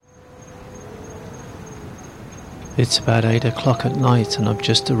It's about 8 o'clock at night and I've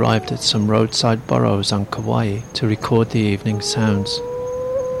just arrived at some roadside burrows on Kauai to record the evening sounds.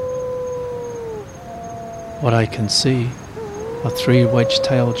 What I can see are 3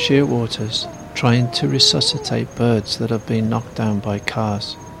 wedge-tailed shearwaters trying to resuscitate birds that have been knocked down by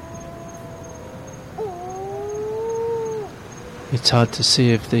cars. It's hard to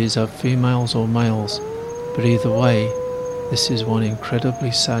see if these are females or males, but either way, this is one incredibly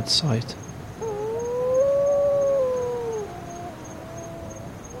sad sight.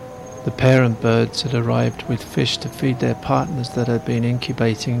 The parent birds had arrived with fish to feed their partners that had been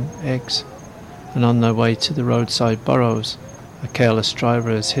incubating eggs, and on their way to the roadside burrows, a careless driver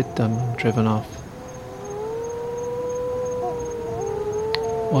has hit them and driven off.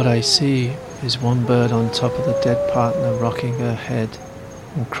 What I see is one bird on top of the dead partner rocking her head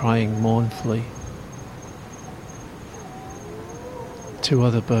and crying mournfully. 2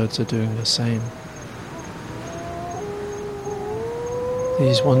 other birds are doing the same.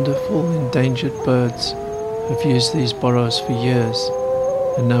 These wonderful endangered birds have used these burrows for years,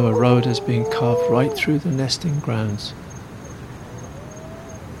 and now a road has been carved right through the nesting grounds.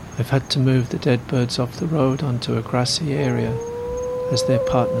 I've had to move the dead birds off the road onto a grassy area as their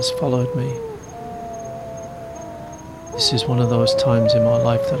partners followed me. This is one of those times in my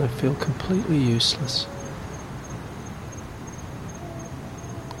life that I feel completely useless.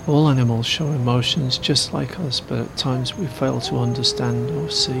 All animals show emotions just like us, but at times we fail to understand or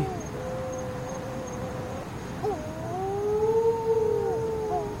see.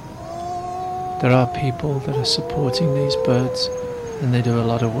 There are people that are supporting these birds, and they do a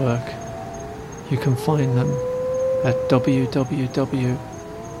lot of work. You can find them at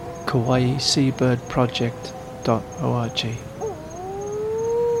www.kauaiseabirdproject.org.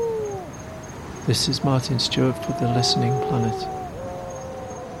 This is Martin Stewart for The Listening Planet.